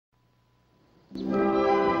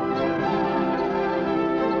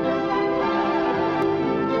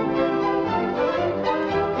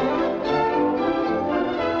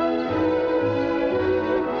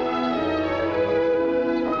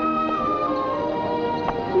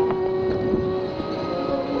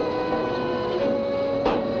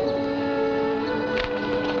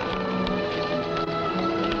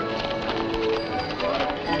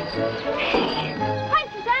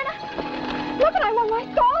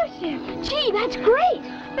That's great.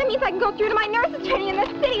 That means I can go through to my nurse's training in the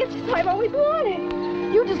city. It's just what I've always wanted.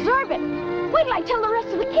 You deserve it. Wait till I tell the rest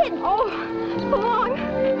of the kids. Oh, so long.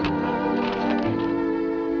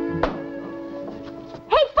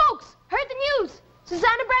 Hey, folks, heard the news.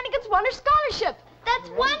 Susanna Brannigans won her scholarship. That's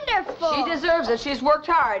wonderful. She deserves it. She's worked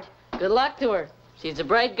hard. Good luck to her. She's a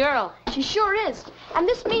bright girl. She sure is. And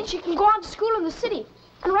this means she can go on to school in the city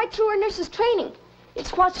and right through her nurse's training.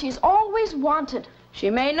 It's what she's always wanted. She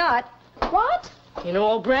may not. What? You know,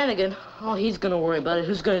 old Brannigan, all he's going to worry about is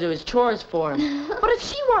who's going to do his chores for him. But if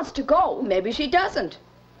she wants to go... Maybe she doesn't.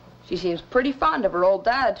 She seems pretty fond of her old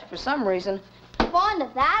dad for some reason. Fond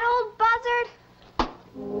of that old buzzard?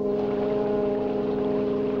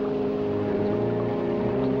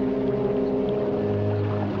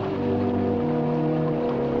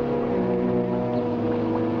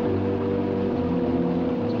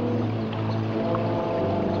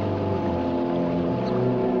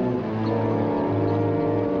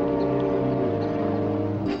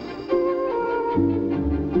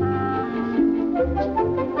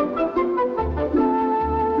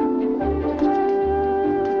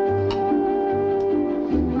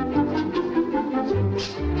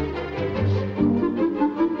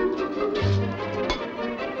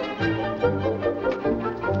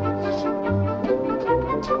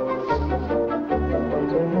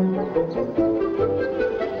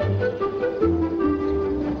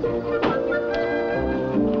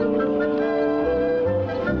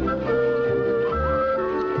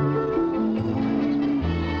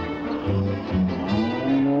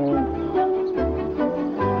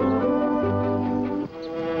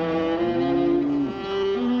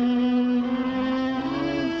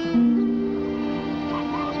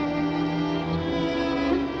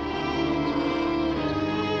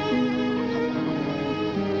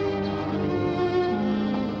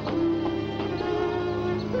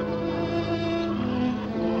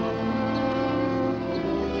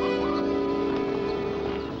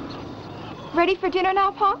 Ready for dinner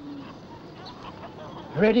now, Pa?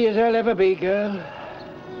 Ready as I'll ever be, girl.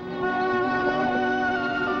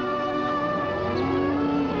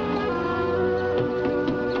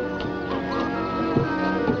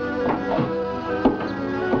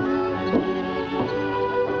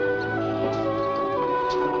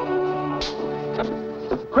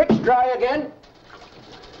 Quick's dry again.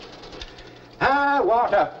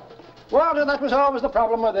 Water. Water, that was always the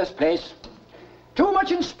problem with this place. Too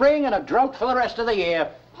much in spring and a drought for the rest of the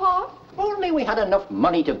year. Pa? Only we had enough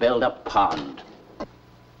money to build a pond.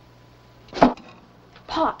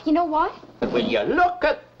 Pop, you know what? Will you look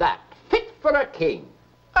at that? Fit for a king.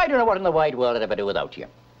 I don't know what in the wide world I'd ever do without you.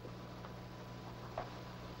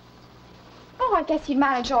 Oh, I guess you'd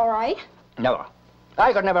manage all right. No,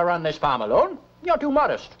 I could never run this farm alone. You're too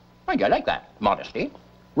modest. And you like that, modesty.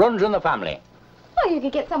 Runs in the family. Well, you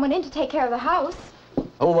could get someone in to take care of the house.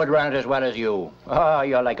 Who would run it as well as you? Oh,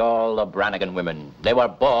 you're like all the Brannigan women. They were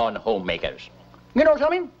born homemakers. You know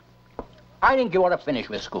something? I think you ought to finish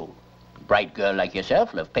with school. A bright girl like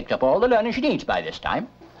yourself will have picked up all the learning she needs by this time.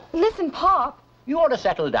 Listen, Pop. You ought to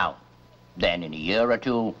settle down. Then in a year or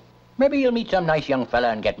two, maybe you'll meet some nice young fella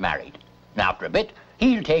and get married. And after a bit,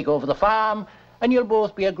 he'll take over the farm, and you'll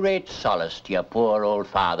both be a great solace to your poor old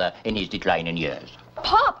father in his declining years.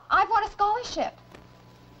 Pop, I've won a scholarship.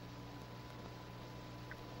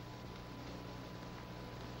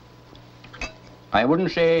 I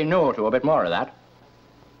wouldn't say no to a bit more of that.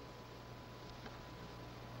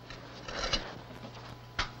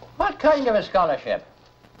 What kind of a scholarship?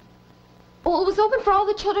 Well, it was open for all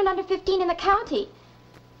the children under 15 in the county.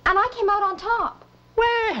 And I came out on top.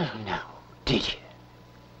 Well, now, did you?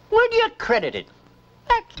 Would you credit it?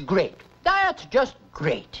 That's great. That's just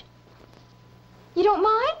great. You don't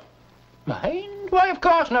mind? Mind? Why, of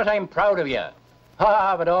course not. I'm proud of you.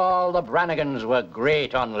 Ah, but all the Brannigans were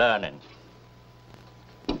great on learning.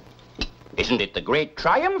 Isn't it the great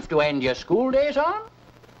triumph to end your school days on?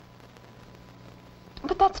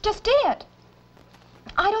 But that's just it.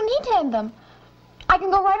 I don't need to end them. I can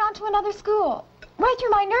go right on to another school, right through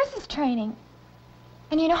my nurse's training.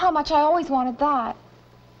 And you know how much I always wanted that.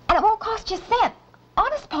 And it won't cost you a cent.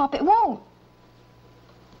 Honest, Pop, it won't.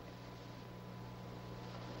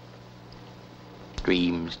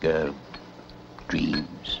 Dreams, girl.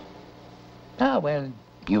 Dreams. Ah, well,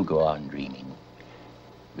 you go on dreaming.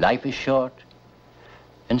 Life is short,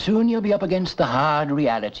 and soon you'll be up against the hard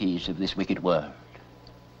realities of this wicked world.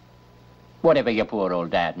 Whatever your poor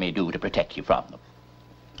old dad may do to protect you from them.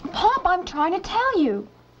 Pop, I'm trying to tell you.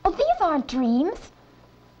 Well, these aren't dreams.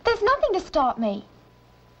 There's nothing to stop me.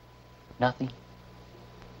 Nothing?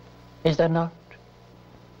 Is there not?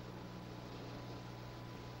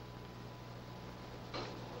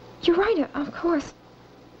 You're right, of course.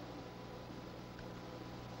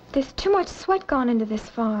 There's too much sweat gone into this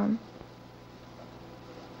farm.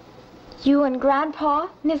 You and Grandpa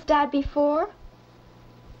and his dad before.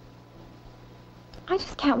 I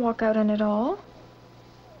just can't walk out on it all.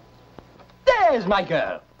 There's my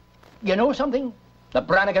girl. You know something? The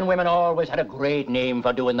Brannigan women always had a great name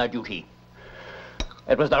for doing their duty.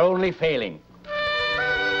 It was their only failing.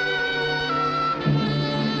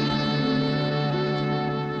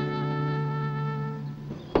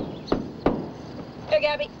 Here,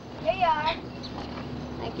 Gaby. Here you are.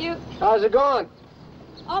 Thank you. How's it going?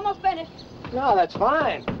 Almost finished. No, that's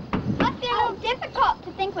fine. Must be a little difficult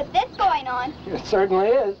to think with this going on. It certainly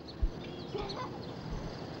is.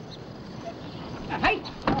 Hey!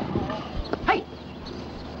 Hey!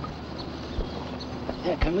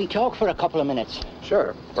 Can we talk for a couple of minutes?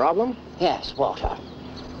 Sure. Problem? Yes, water.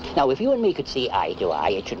 Now, if you and me could see eye to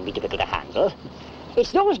eye, it shouldn't be difficult to handle.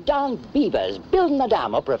 It's those darned beavers building the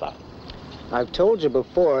dam upriver. I've told you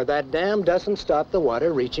before, that dam doesn't stop the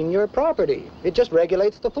water reaching your property. It just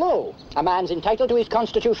regulates the flow. A man's entitled to his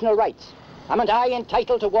constitutional rights. Amn't I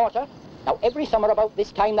entitled to water? Now, every summer about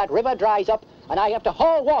this time, that river dries up, and I have to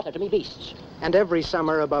haul water to me beasts. And every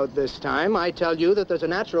summer about this time, I tell you that there's a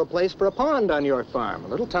natural place for a pond on your farm. A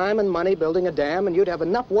little time and money building a dam, and you'd have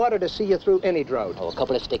enough water to see you through any drought. Oh, a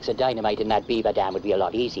couple of sticks of dynamite in that beaver dam would be a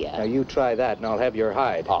lot easier. Now, you try that, and I'll have your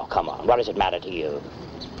hide. Oh, come on. What does it matter to you?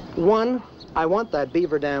 1, I want that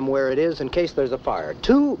beaver dam where it is in case there's a fire.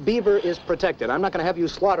 2, beaver is protected. I'm not going to have you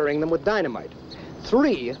slaughtering them with dynamite.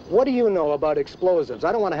 3, what do you know about explosives?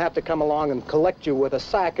 I don't want to have to come along and collect you with a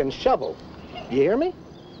sack and shovel. You hear me?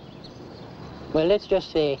 Well, let's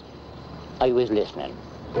just say I was listening.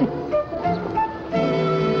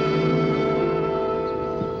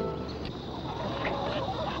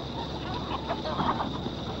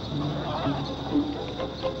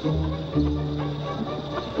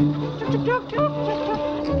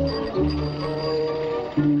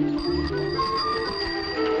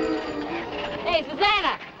 Hey,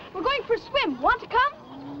 Susanna, we're going for a swim. Want to come?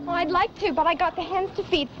 Oh, I'd like to, but I got the hens to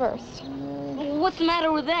feed first. What's the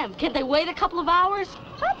matter with them? Can't they wait a couple of hours?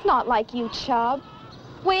 That's not like you, Chub.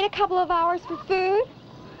 Wait a couple of hours for food?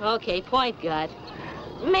 Okay, point God.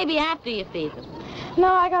 Maybe after you feed them.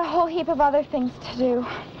 No, I got a whole heap of other things to do.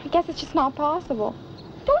 I guess it's just not possible.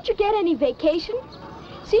 Don't you get any vacation?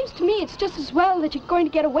 Seems to me it's just as well that you're going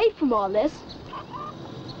to get away from all this.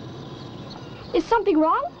 Is something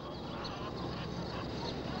wrong?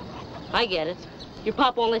 I get it. Your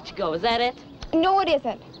pop won't let you go. Is that it? No, it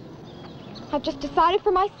isn't. I've just decided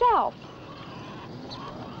for myself.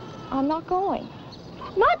 I'm not going.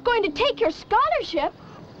 Not going to take your scholarship?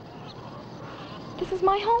 This is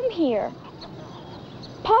my home here.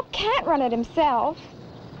 Pop can't run it himself.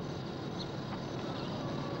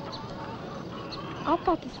 I've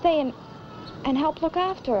got to stay and help look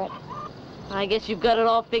after it. I guess you've got it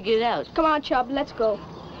all figured out. Come on, Chub, let's go.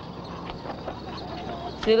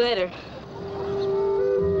 See you later.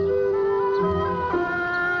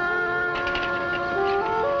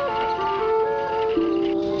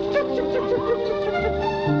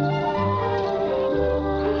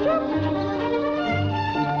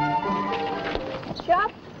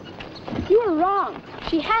 Chub, you were wrong.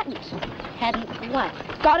 She hadn't. Hadn't what?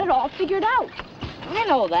 Got it all figured out. I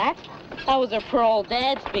know that. That was her poor old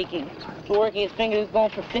dad speaking. Working his fingers bone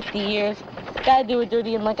for 50 years. Gotta do her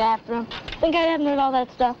dirty and look after him. Think I haven't heard all that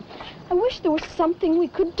stuff? I wish there was something we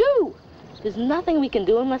could do. There's nothing we can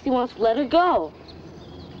do unless he wants to let her go.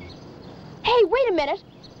 Hey, wait a minute.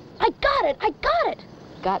 I got it.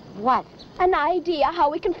 Got what? An idea how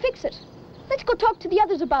we can fix it. Let's go talk to the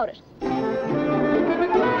others about it.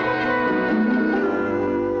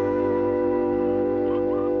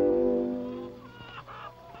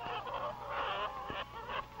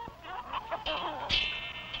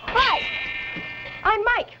 Hi, I'm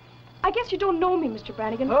Mike. I guess you don't know me, Mr.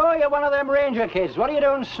 Brannigan. Oh, you're one of them ranger kids. What are you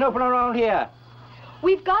doing snooping around here?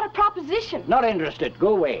 We've got a proposition. Not interested. Go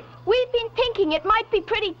away. We've been thinking it might be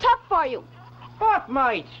pretty tough for you. What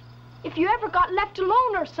might? If you ever got left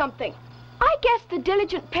alone or something. I guess the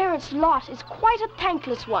diligent parent's lot is quite a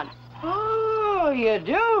thankless one. Oh, you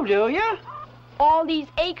do you? All these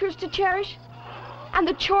acres to cherish, and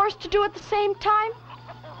the chores to do at the same time.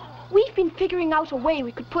 We've been figuring out a way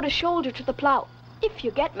we could put a shoulder to the plow, if you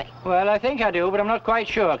get me. Well, I think I do, but I'm not quite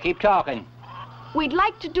sure. Keep talking. We'd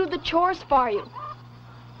like to do the chores for you.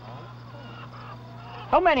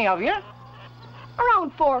 How many of you?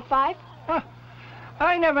 Around 4 or 5. Huh.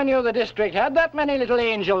 I never knew the district had that many little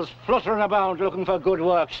angels fluttering about looking for good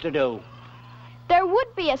works to do. There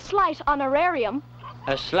would be a slight honorarium.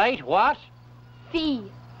 A slight what? Fee.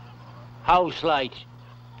 How slight?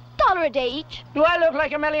 $1 a day each. Do I look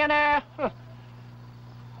like a millionaire?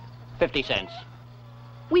 50 cents.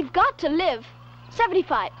 We've got to live.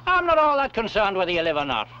 75. I'm not all that concerned whether you live or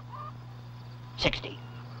not. 60.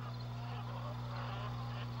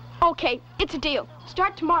 Okay, it's a deal.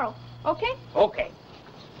 Start tomorrow, okay? Okay.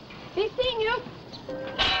 Be seeing you.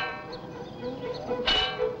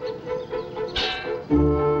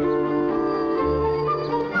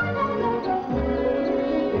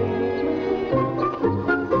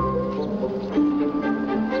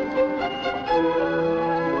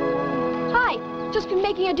 Hi, just been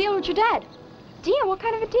making a deal with your dad. Deal? What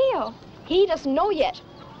kind of a deal? He doesn't know yet,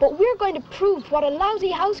 but we're going to prove what a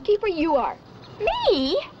lousy housekeeper you are.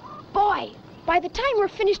 Me? Boy, by the time we're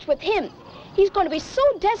finished with him, he's going to be so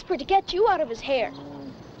desperate to get you out of his hair.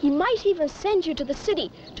 He might even send you to the city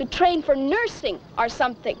to train for nursing or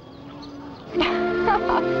something.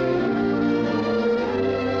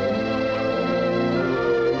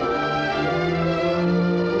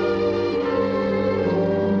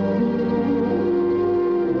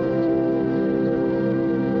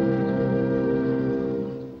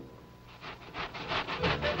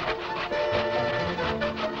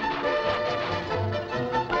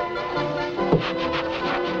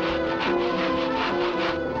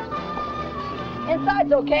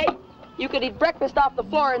 Inside's okay. You could eat breakfast off the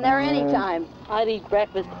floor in there anytime. I'd eat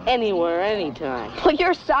breakfast anywhere, anytime. Well,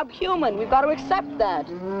 you're subhuman. We've got to accept that.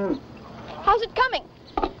 How's it coming?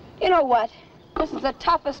 You know what? This is the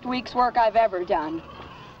toughest week's work I've ever done.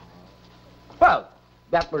 Well,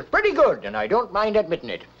 that was pretty good, and I don't mind admitting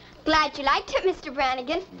it. Glad you liked it, Mr.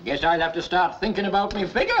 Brannigan. Guess I'll have to start thinking about me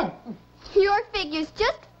figure. Your figure's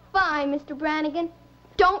just fine, Mr. Brannigan.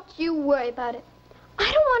 Don't you worry about it.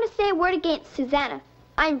 I don't want to say a word against Susanna.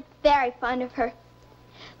 I'm very fond of her.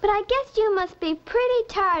 But I guess you must be pretty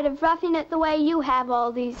tired of roughing it the way you have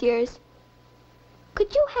all these years.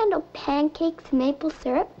 Could you handle pancakes and maple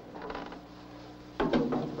syrup?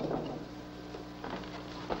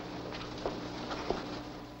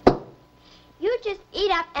 You just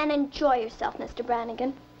eat up and enjoy yourself, Mr.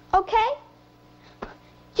 Brannigan. Okay?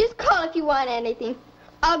 Just call if you want anything.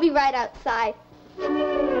 I'll be right outside.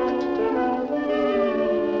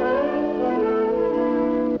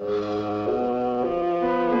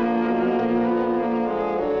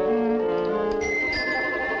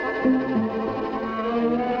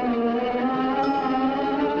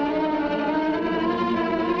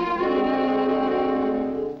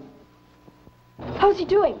 How's he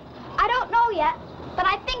doing? I don't know yet, but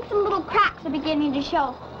I think some little cracks are beginning to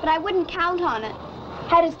show, but I wouldn't count on it.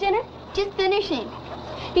 Had his dinner? Just finishing.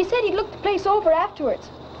 He said he'd look the place over afterwards,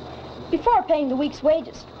 before paying the week's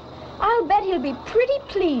wages. I'll bet he'll be pretty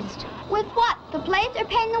pleased. With what? The place or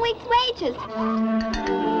paying the week's wages?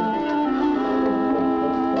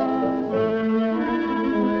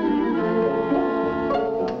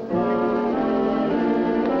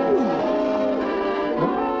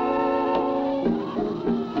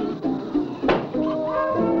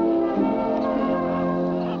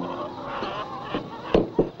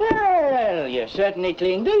 Well, you certainly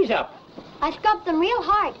cleaned these up. I scrubbed them real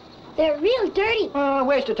hard. They're real dirty.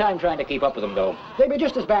 Waste of time trying to keep up with them, though. They'll be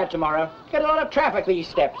just as bad tomorrow. Get a lot of traffic these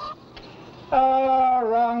steps. Oh,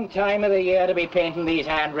 wrong time of the year to be painting these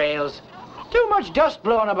handrails. Too much dust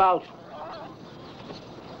blowing about.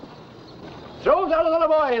 Throws out a lot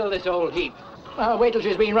of oil, this old heap. Wait till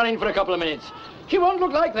she's been running for a couple of minutes. She won't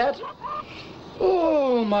look like that.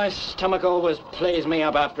 Oh, my stomach always plays me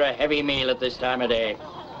up after a heavy meal at this time of day.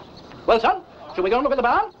 Well, son, shall we go and look at the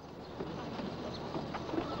barn?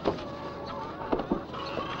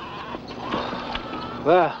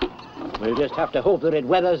 Well, we'll just have to hope that it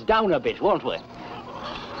weathers down a bit, won't we?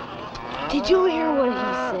 Did you hear what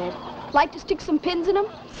he said? Like to stick some pins in him?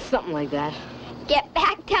 Something like that. Get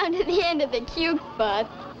back down to the end of the cube, bud.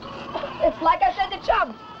 It's like I said to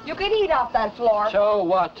Chub. You can eat off that floor. So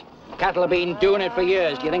what? Cattle have been doing it for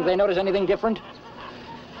years. Do you think they notice anything different?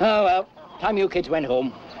 Oh, well, time you kids went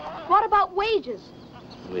home. What about wages?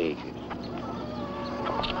 Wages.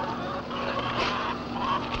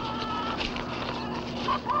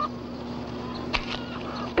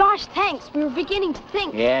 Gosh, thanks. We were beginning to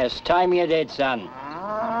think. Yes, time you did, son.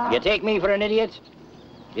 You take me for an idiot?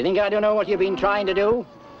 You think I don't know what you've been trying to do?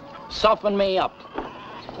 Soften me up.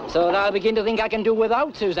 So that I'll begin to think I can do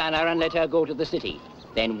without Susanna and let her go to the city.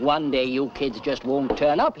 Then one day you kids just won't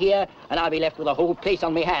turn up here and I'll be left with the whole place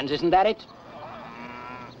on my hands, isn't that it?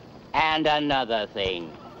 And another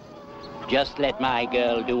thing. Just let my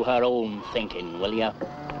girl do her own thinking, will you?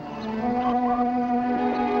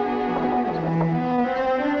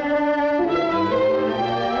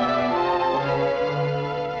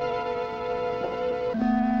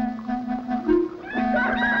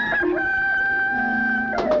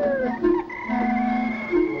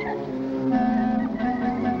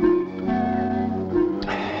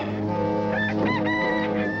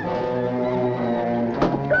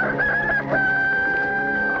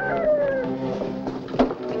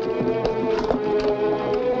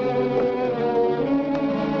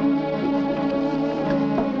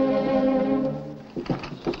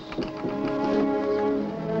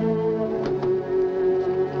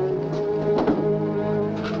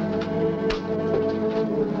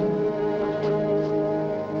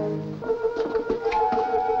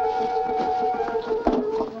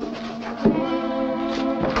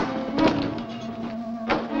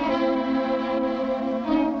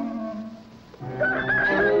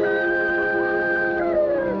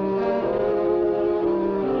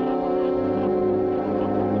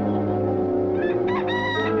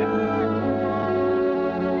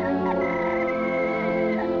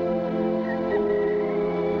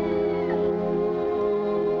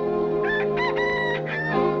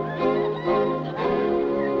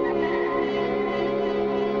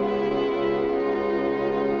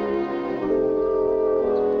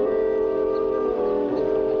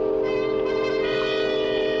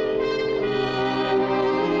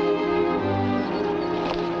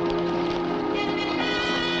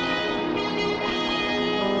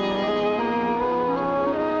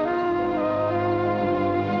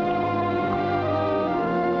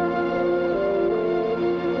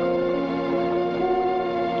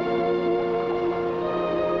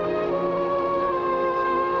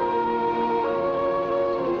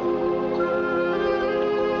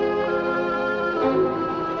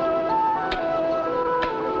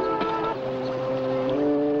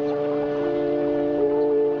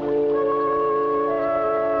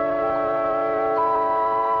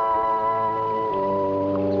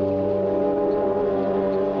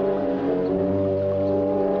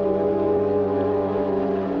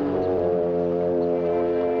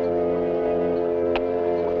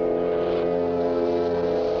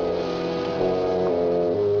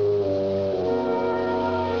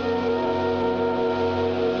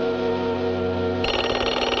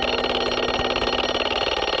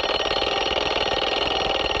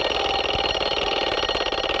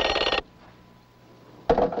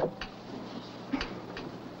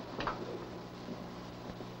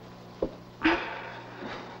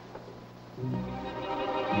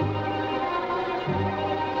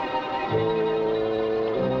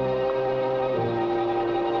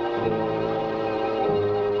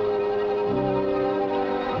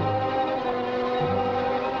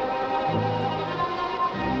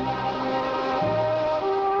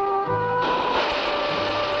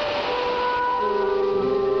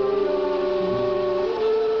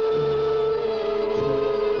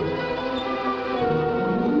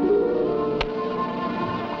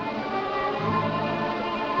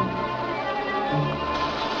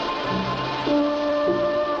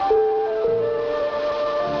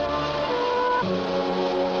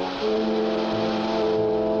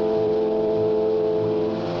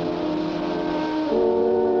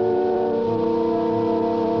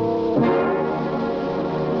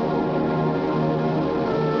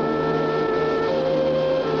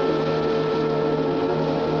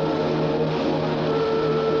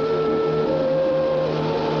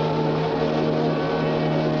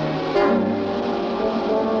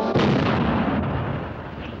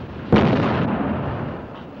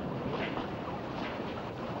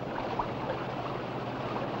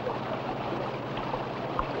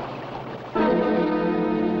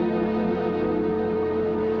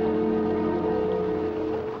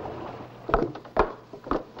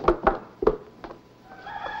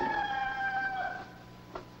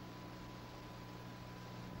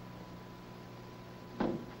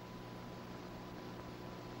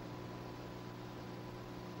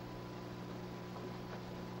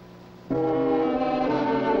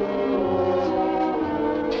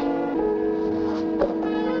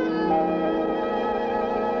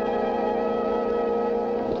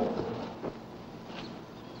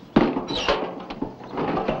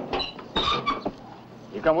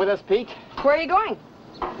 come with us, Pete? Where are you going?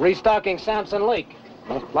 Restocking Samson Lake.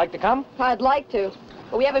 Like to come? I'd like to.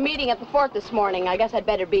 But we have a meeting at the fort this morning. I guess I'd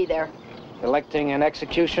better be there. Electing an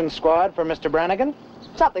execution squad for Mr. Brannigan?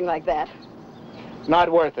 Something like that. Not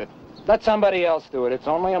worth it. Let somebody else do it. It's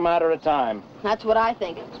only a matter of time. That's what I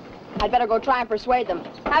think. I'd better go try and persuade them.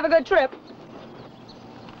 Have a good trip.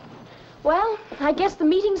 Well, I guess the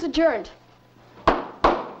meeting's adjourned.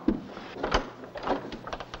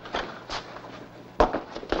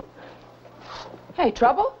 Hey,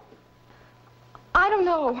 trouble? I don't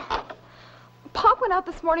know. Pop went out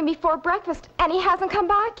this morning before breakfast, and he hasn't come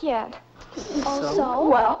back yet. Oh, so?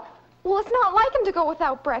 Well, Well, it's not like him to go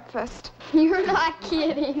without breakfast. You're not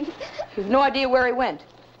kidding. you've no idea where he went.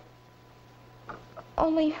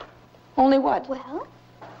 Only Only what? Well?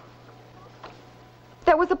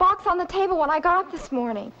 there was a box on the table when I got up this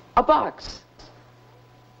morning. A box.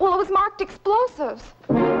 Well, it was marked explosives.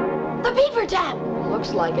 The beaver dam!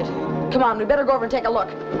 Looks like it. Come on, we better go over and take a look.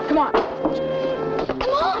 Come on. Come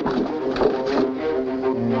on!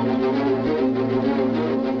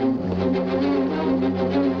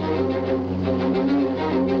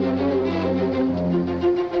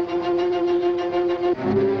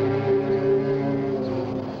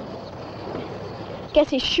 Guess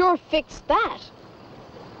he sure fixed that.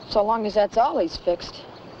 So long as that's all he's fixed.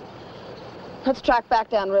 Let's track back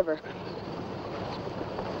downriver.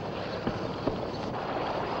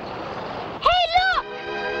 Hey, look!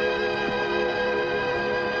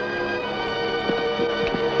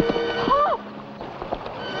 Oh!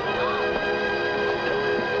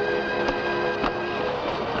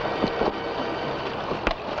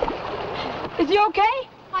 Is he okay?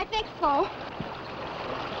 I think so.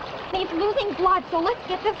 He's losing blood, so let's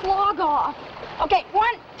get this log off. Okay, 1,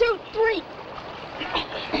 2, 3.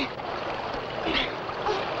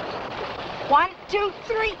 1, 2,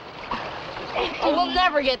 3. Oh, we'll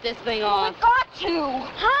never get this thing off. Got to.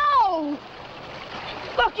 How?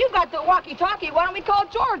 Look, you got the walkie-talkie. Why don't we call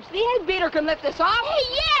George? The head beater can lift this off.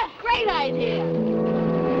 Hey, yeah! Great idea.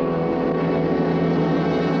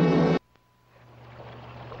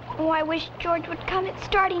 Oh, I wish George would come. It's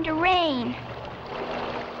starting to rain.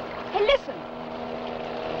 Hey, listen.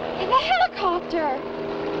 It's a helicopter.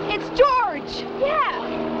 It's George.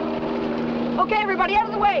 Yeah. Okay, everybody, out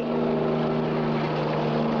of the way.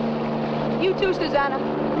 You too, Susanna.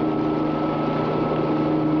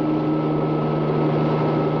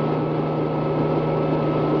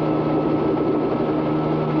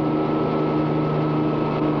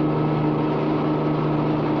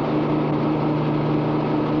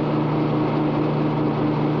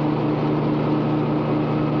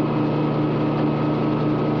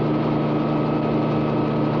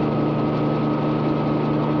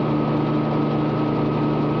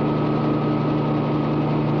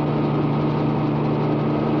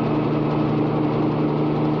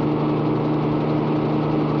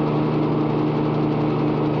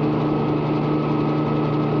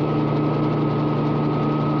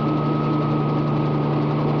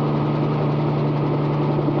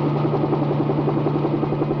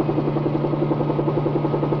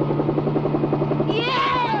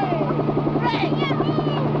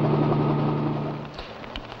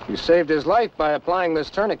 You saved his life by applying this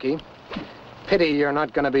tourniquet. Pity you're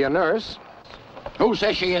not going to be a nurse. Who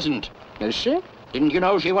says she isn't? Is she? Didn't you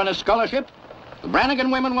know she won a scholarship? The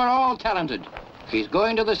Brannigan women were all talented. She's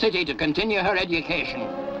going to the city to continue her education.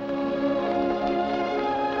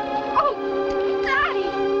 Oh, Daddy!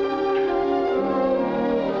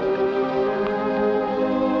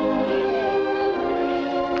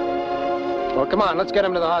 Well, come on, let's get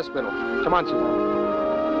him to the hospital. Come on, Susanna.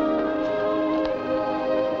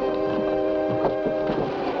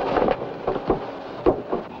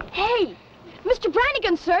 Hey, Mr.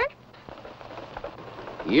 Brannigan, sir.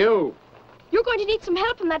 You? You're going to need some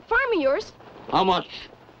help from that farm of yours. How much?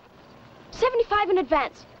 75 in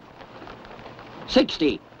advance.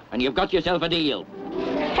 60. And you've got yourself a deal.